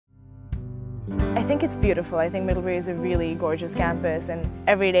I think it's beautiful. I think Middlebury is a really gorgeous campus, and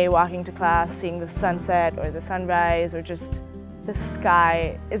every day walking to class, seeing the sunset or the sunrise or just the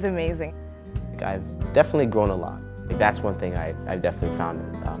sky is amazing. I've definitely grown a lot. That's one thing I've definitely found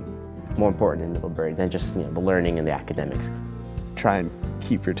more important in Middlebury than just the learning and the academics. Try and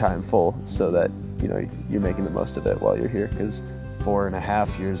keep your time full so that you're making the most of it while you're here, because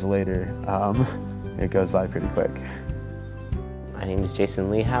 4.5 years later, it goes by pretty quick. My name is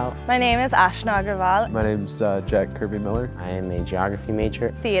Jason Leehow. My name is Aashna Aggarwal. My name's Jack Kerby Miller. I am a geography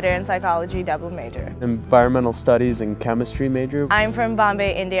major. Theater and psychology double major. Environmental studies and chemistry major. I'm from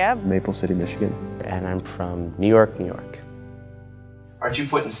Bombay, India. Maple City, Michigan. And I'm from New York, New York. Aren't you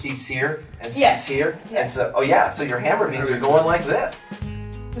putting seats here and Yes. seats here? Yes. And so, oh yeah, so your hammer beams are going like this.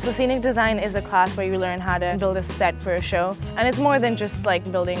 So scenic design is a class where you learn how to build a set for a show. And it's more than just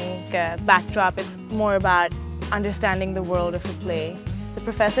like building a backdrop, it's more about understanding the world of a play. The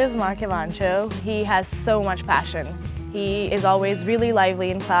professor is Mark Ivancho. He has so much passion. He is always really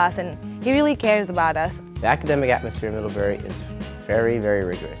lively in class and he really cares about us. The academic atmosphere in Middlebury is very, very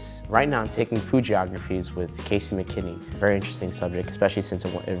rigorous. Right now I'm taking food geographies with Casey McKinney. Very interesting subject, especially since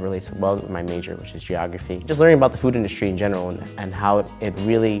it relates well with my major, which is geography. Just learning about the food industry in general and how it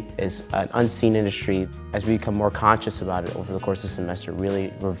really is an unseen industry. As we become more conscious about it over the course of the semester, it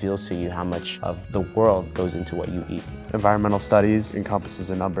really reveals to you how much of the world goes into what you eat. Environmental studies encompasses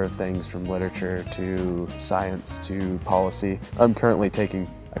a number of things, from literature to science to policy. I'm currently taking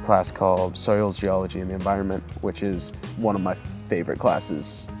a class called Soils, Geology and the Environment, which is one of my favorite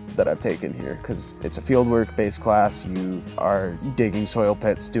classes that I've taken here, because it's a fieldwork-based class. You are digging soil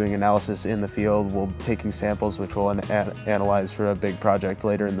pits, doing analysis in the field, we'll taking samples which we'll analyze for a big project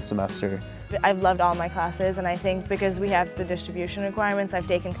later in the semester. I've loved all my classes, and I think because we have the distribution requirements, I've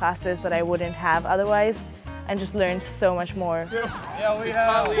taken classes that I wouldn't have otherwise and just learned so much more. Yeah,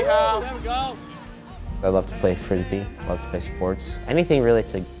 Leehow. There we go. I love to play frisbee, I love to play sports. Anything really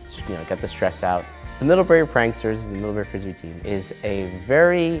to get the stress out. The Middlebury Pranksters, the Middlebury Frisbee team, is a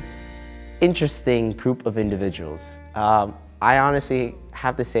very interesting group of individuals. I honestly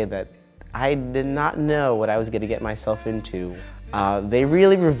have to say that I did not know what I was going to get myself into. They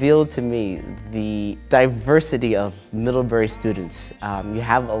really revealed to me the diversity of Middlebury students. You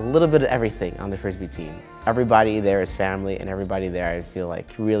have a little bit of everything on the Frisbee team. Everybody there is family, and everybody there, I feel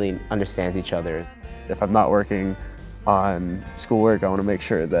like, really understands each other. If I'm not working on schoolwork, I want to make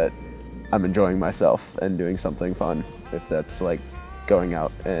sure that I'm enjoying myself and doing something fun. If that's like going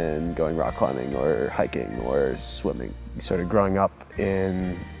out and going rock climbing or hiking or swimming. Sort of growing up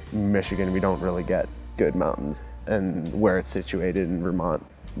in Michigan, we don't really get good mountains, and where it's situated in Vermont,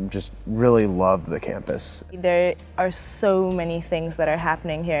 just really love the campus. There are so many things that are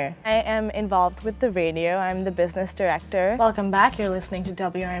happening here. I am involved with the radio. I'm the business director. Welcome back. You're listening to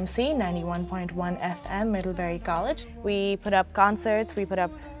WRMC 91.1 FM, Middlebury College. We put up concerts. We put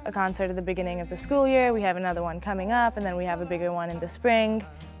up a concert at the beginning of the school year. We have another one coming up, and then we have a bigger one in the spring.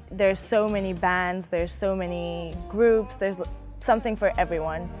 There's so many bands. There's so many groups. There's something for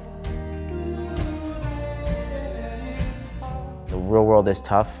everyone. The real world is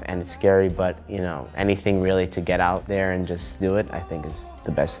tough and it's scary, but anything really to get out there and just do it, I think is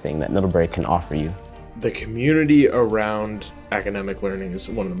the best thing that Middlebury can offer you. The community around academic learning is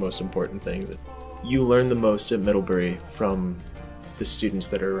one of the most important things. You learn the most at Middlebury from the students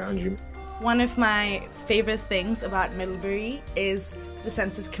that are around you. One of my favorite things about Middlebury is the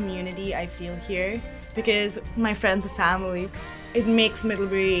sense of community I feel here, because my friends and family, it makes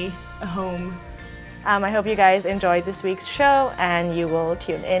Middlebury a home. I hope you guys enjoyed this week's show, and you will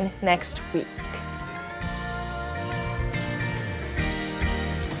tune in next week.